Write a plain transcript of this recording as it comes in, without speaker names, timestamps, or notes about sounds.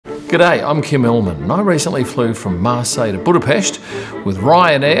G'day, I'm Kim Elman and I recently flew from Marseille to Budapest with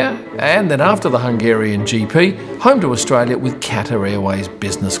Ryanair and then after the Hungarian GP, home to Australia with Qatar Airways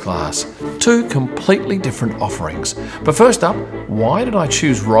business class. Two completely different offerings. But first up, why did I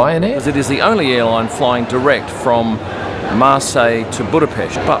choose Ryanair? Because it is the only airline flying direct from Marseille to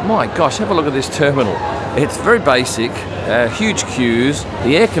Budapest. But my gosh, have a look at this terminal. It's very basic, huge queues.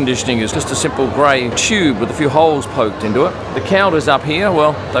 The air conditioning is just a simple grey tube with a few holes poked into it. The counter's up here,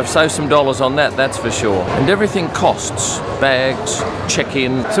 well, they've saved some dollars on that, that's for sure. And everything costs, bags,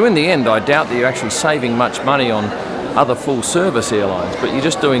 check-in. So in the end, I doubt that you're actually saving much money on other full-service airlines, but you're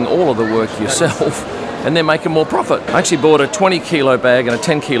just doing all of the work yourself and they're making more profit. I actually bought a 20-kilo bag and a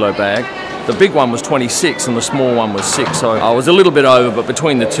 10-kilo bag. The big one was 26 and the small one was 6, so I was a little bit over, but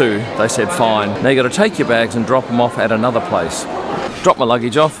between the two, they said fine. Now you got to take your bags and drop them off at another place. Dropped my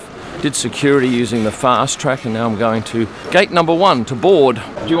luggage off, did security using the fast track, and now I'm going to gate number 1 to board.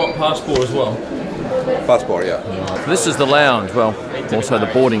 Do you want passport as well? Passport, yeah. This is the lounge, well, also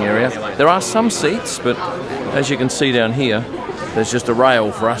the boarding area. There are some seats, but as you can see down here, there's just a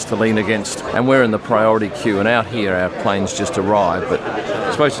rail for us to lean against, and we're in the priority queue, and out here our plane's just arrived, but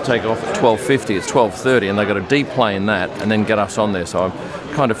it's supposed to take off at 12:50, it's 12:30, and they've got to deplane that and then get us on there, so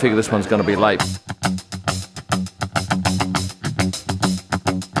I kind of figure this one's going to be late.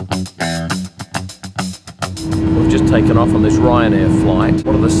 We've just taken off on this Ryanair flight.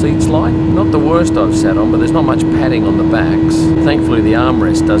 What are the seats like? Not the worst I've sat on, but there's not much padding on the backs. Thankfully the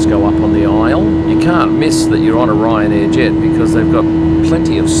armrest does go up on the aisle. You can't miss that you're on a Ryanair jet because they've got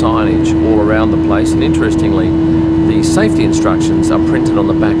plenty of signage all around the place, and interestingly the safety instructions are printed on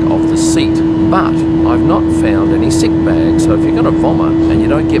the back of the seat. But I've not found any sick bags, so if you're going to vomit and you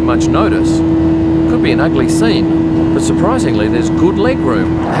don't get much notice, it could be an ugly scene. But surprisingly there's good leg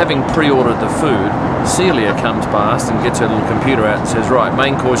room. Having pre-ordered the food, Celia comes past and gets her little computer out and says, right,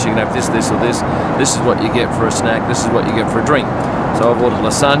 main course you can have this, this or this. This is what you get for a snack, this is what you get for a drink. So I've ordered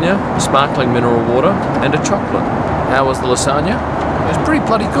lasagna, sparkling mineral water and a chocolate. How was the lasagna? It was pretty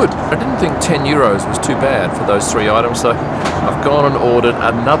bloody good. I didn't think 10 euros was too bad for those 3 items, so I've gone and ordered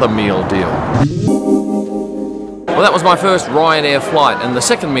another meal deal. Well, that was my first Ryanair flight, and the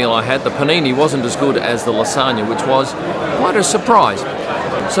second meal I had, the panini, wasn't as good as the lasagna, which was quite a surprise.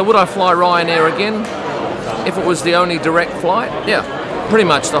 So would I fly Ryanair again if it was the only direct flight? Yeah. Pretty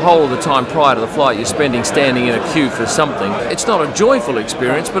much the whole of the time prior to the flight you're spending standing in a queue for something. It's not a joyful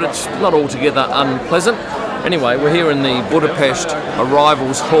experience, but it's not altogether unpleasant. Anyway, we're here in the Budapest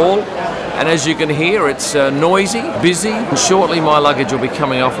Arrivals Hall, and as you can hear, it's noisy, busy, and shortly my luggage will be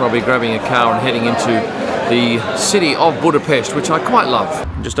coming off and I'll be grabbing a car and heading into the city of Budapest, which I quite love.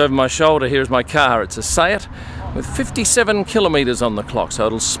 Just over my shoulder, here's my car. It's a Seat with 57 kilometres on the clock, so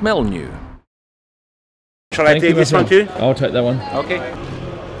it'll smell new. Shall I take this one too? I'll take that one. Okay.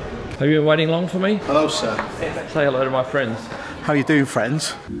 Have you been waiting long for me? Hello, sir. Say hello to my friends. How are you doing,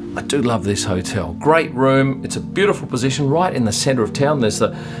 friends? I do love this hotel. Great room. It's a beautiful position right in the centre of town. There's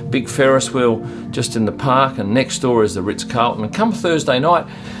the big Ferris wheel just in the park, and next door is the Ritz-Carlton. And come Thursday night,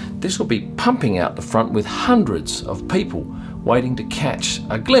 this will be pumping out the front with hundreds of people waiting to catch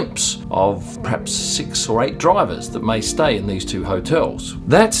a glimpse of perhaps 6 or 8 drivers that may stay in these two hotels.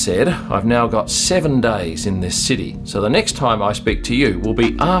 That said, I've now got 7 days in this city, so the next time I speak to you will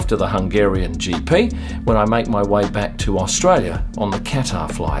be after the Hungarian GP, when I make my way back to Australia on the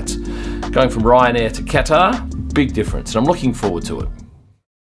Qatar flights. Going from Ryanair to Qatar, big difference, and I'm looking forward to it.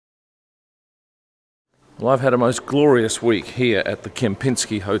 Well, I've had a most glorious week here at the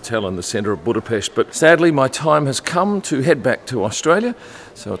Kempinski Hotel in the centre of Budapest, but sadly my time has come to head back to Australia,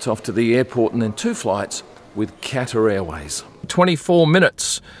 so it's off to the airport and then 2 flights with Qatar Airways. 24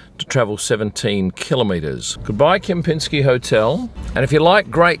 minutes to travel 17 kilometres. Goodbye Kempinski Hotel, and if you like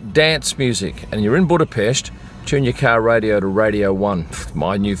great dance music and you're in Budapest, tune your car radio to Radio 1,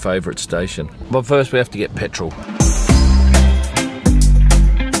 my new favourite station. But first we have to get petrol.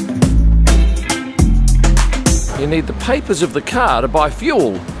 You need the papers of the car to buy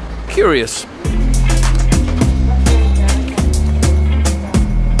fuel. Curious.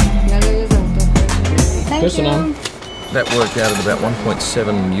 Thank you. That worked out at about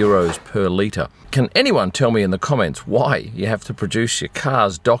 1.7 euros per litre. Can anyone tell me in the comments why you have to produce your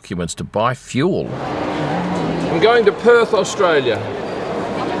car's documents to buy fuel? I'm going to Perth, Australia.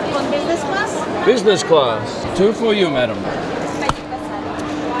 You want business class? Business class. 2 for you, madam.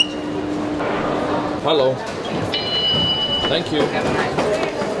 Hello. Thank you.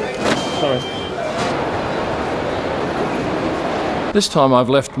 Sorry. This time I've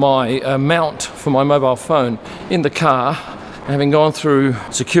left my mount for my mobile phone in the car, Having gone through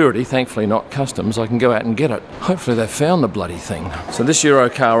security, thankfully not customs, I can go out and get it. Hopefully they've found the bloody thing. So this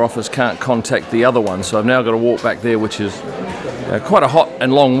Eurocar office can't contact the other one, so I've now got to walk back there, which is quite a hot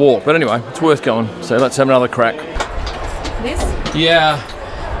and long walk. But anyway, it's worth going. So let's have another crack. This? Yeah.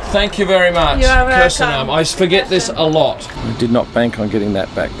 Thank you very much. You are welcome. I forget this a lot. I did not bank on getting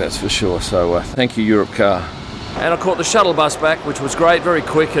that back, that's for sure. So thank you, Europcar. And I caught the shuttle bus back, which was great, very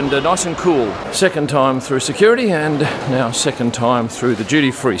quick and nice and cool. Second time through security and now second time through the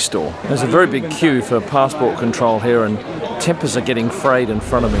duty-free store. There's a very big queue for passport control here and tempers are getting frayed in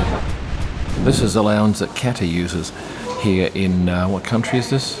front of me. This is the lounge that Qatar uses here in, what country is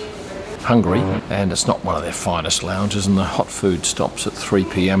this? Hungary, and it's not one of their finest lounges, and the hot food stops at 3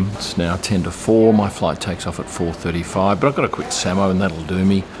 p.m. It's now 10 to 4. My flight takes off at 4:35, but I've got a quick samo and that'll do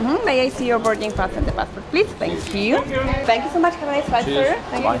me. May I see your boarding pass and the passport, please? Thank you. Thank you so much. Have a nice flight, sir.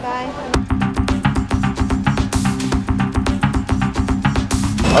 Thank you. Bye.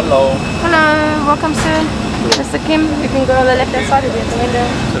 Hello. Hello, welcome, sir. Mr. Kim, you can go on the left-hand side of the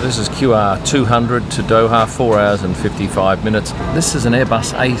window. So this is QR 200 to Doha, 4 hours and 55 minutes. This is an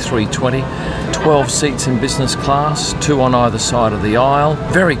Airbus A320, 12 seats in business class, 2 on either side of the aisle.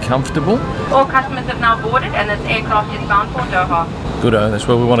 Very comfortable. All customers have now boarded and this aircraft is bound for Doha. Goodo, that's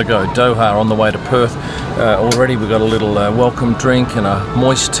where we want to go. Doha on the way to Perth. Already we've got a little welcome drink and a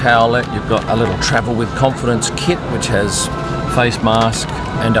moist towelette. You've got a little travel with confidence kit which has face mask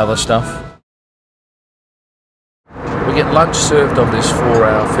and other stuff. We get lunch served on this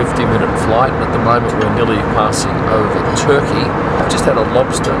 4-hour, 50-minute flight, and at the moment we're nearly passing over Turkey. I've just had a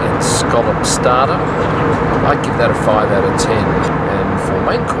lobster and scallop starter. I'd give that a 5 out of 10. And for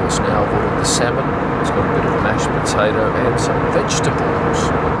main course now, I've ordered the salmon. It's got a bit of mashed potato and some vegetables.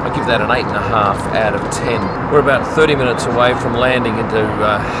 I give that an 8.5 out of 10. We're about 30 minutes away from landing into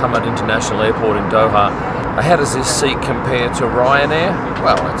Hamad International Airport in Doha. How does this seat compare to Ryanair?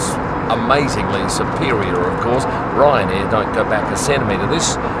 Well, it's amazingly superior, of course. Ryanair don't go back a centimetre.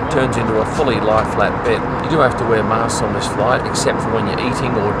 This turns into a fully lie-flat bed. You do have to wear masks on this flight, except for when you're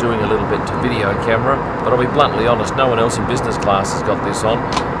eating or doing a little bit to video camera. But I'll be bluntly honest, no one else in business class has got this on,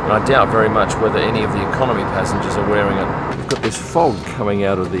 and I doubt very much whether any of the economy passengers are wearing it. We've got this fog coming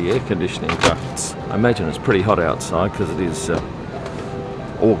out of the air conditioning ducts. I imagine it's pretty hot outside because it is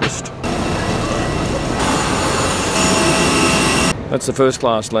August. That's the first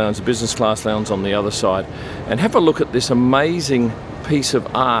class lounge, the business class lounge on the other side. And have a look at this amazing piece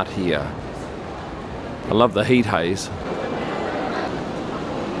of art here. I love the heat haze.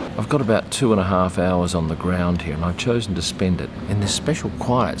 I've got about 2.5 hours on the ground here and I've chosen to spend it in this special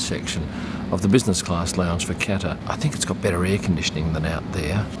quiet section of the business class lounge for Qatar. I think it's got better air conditioning than out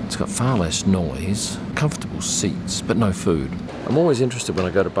there. It's got far less noise, comfortable seats, but no food. I'm always interested when I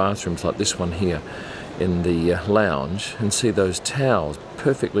go to bathrooms like this one here in the lounge and see those towels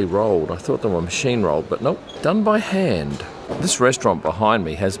perfectly rolled. I thought they were machine rolled, but nope, done by hand. This restaurant behind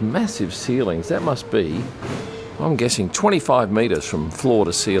me has massive ceilings. That must be, I'm guessing, 25 metres from floor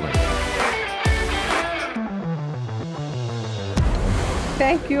to ceiling.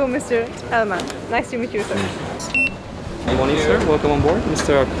 Thank you, Mr. Elman. Nice to meet you, sir. Good morning, sir. Welcome on board.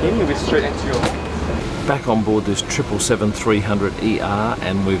 Mr. Kim, you'll be straight into your... Back on board this 777-300ER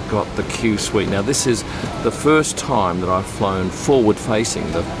and we've got the Q suite. Now this is the first time that I've flown forward facing.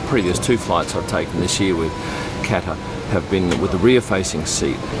 The previous 2 flights I've taken this year with Qatar have been with the rear facing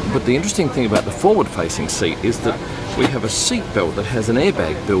seat. But the interesting thing about the forward facing seat is that we have a seat belt that has an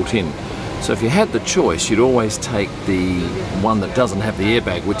airbag built in. So if you had the choice, you'd always take the one that doesn't have the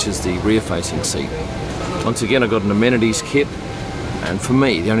airbag, which is the rear facing seat. Once again, I've got an amenities kit. And for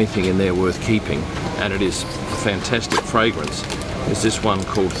me, the only thing in there worth keeping, and it is a fantastic fragrance, is this one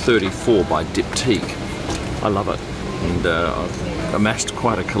called 34 by Diptyque. I love it, and I've amassed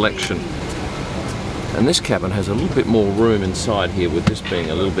quite a collection. And this cabin has a little bit more room inside here, with this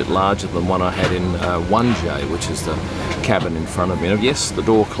being a little bit larger than one I had in 1J, which is the cabin in front of me. Now, yes, the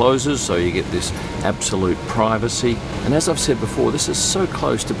door closes, so you get this absolute privacy. And as I've said before, this is so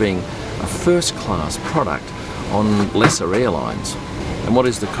close to being a first-class product on lesser airlines. And what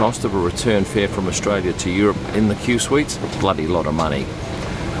is the cost of a return fare from Australia to Europe in the Q suites? A bloody lot of money.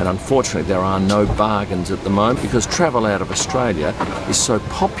 And unfortunately there are no bargains at the moment because travel out of Australia is so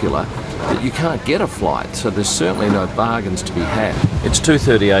popular that you can't get a flight, so there's certainly no bargains to be had. It's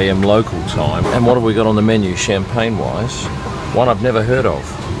 2:30 AM local time, and what have we got on the menu champagne wise? One I've never heard of,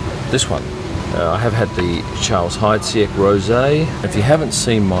 this one. I have had the Charles Heidsieck Rosé. If you haven't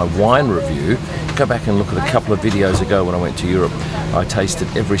seen my wine review, go back and look at a couple of videos ago when I went to Europe. I tasted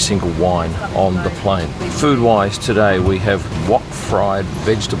every single wine on the plane. Food-wise today we have wok fried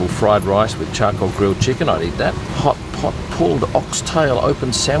vegetable fried rice with charcoal grilled chicken. I'd eat that. Hot hot pulled oxtail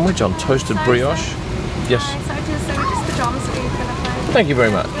open sandwich on toasted brioche. Yes. Just pajamas that we're gonna find. Thank you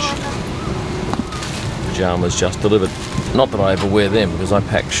very much. Pajamas just delivered. Not that I ever wear them because I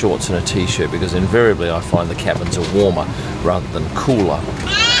pack shorts and a t-shirt because invariably I find the cabins are warmer rather than cooler.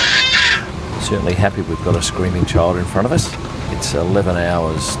 Certainly happy we've got a screaming child in front of us. It's 11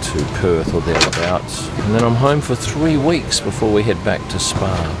 hours to Perth or thereabouts. And then I'm home for 3 weeks before we head back to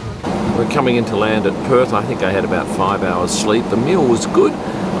Spa. We're coming into land at Perth. I think I had about 5 hours sleep. The meal was good.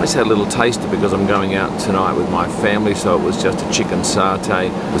 I just had a little taster because I'm going out tonight with my family, so it was just a chicken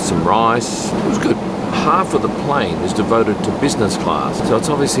satay with some rice. It was good. Half of the plane is devoted to business class, so it's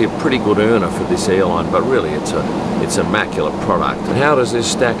obviously a pretty good earner for this airline, but really it's immaculate product. And how does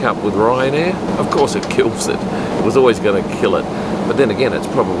this stack up with Ryanair? Of course it kills it. It was always going to kill it, but then again it's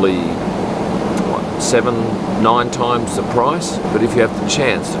probably what, 7-9 times the price. But if you have the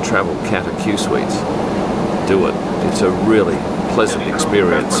chance to travel Qatar Q Suites, do it. It's a really pleasant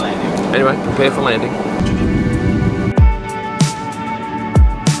experience. Anyway, prepare for landing.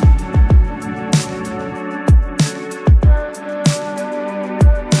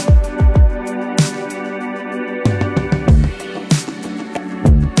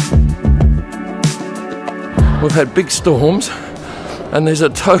 We've had big storms and there's a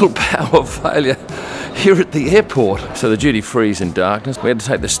total power failure here at the airport. So the duty free is in darkness. We had to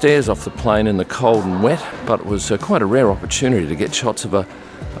take the stairs off the plane in the cold and wet, but it was quite a rare opportunity to get shots of a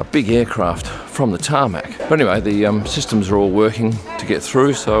big aircraft from the tarmac. But anyway, the systems are all working to get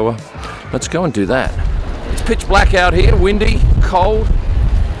through, so let's go and do that. It's pitch black out here, windy, cold.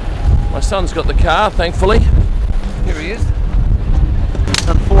 My son's got the car, thankfully. Here he is.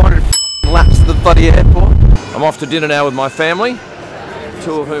 Done 400 laps to the bloody airport. I'm off to dinner now with my family,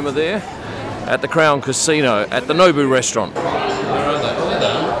 2 of whom are there, at the Crown Casino at the Nobu restaurant.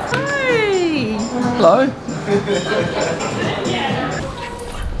 Hey! Hello.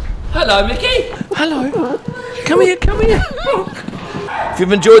 Hello, Mickey. Hello. Come here, come here. If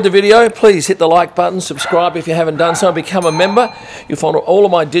you've enjoyed the video, please hit the like button, subscribe if you haven't done so, and become a member. You'll find all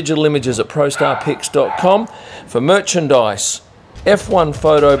of my digital images at prostarpics.com. For merchandise, F1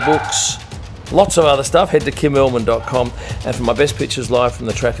 photo books, lots of other stuff, head to kimellman.com. And for my best pictures live from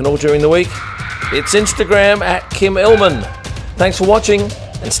the track and all during the week, it's Instagram at Kim Ellman. Thanks for watching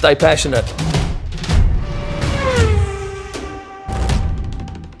and stay passionate.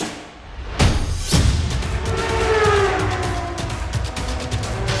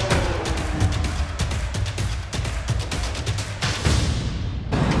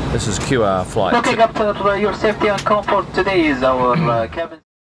 This is QR flight. Looking up for your safety and comfort, today is our cabin.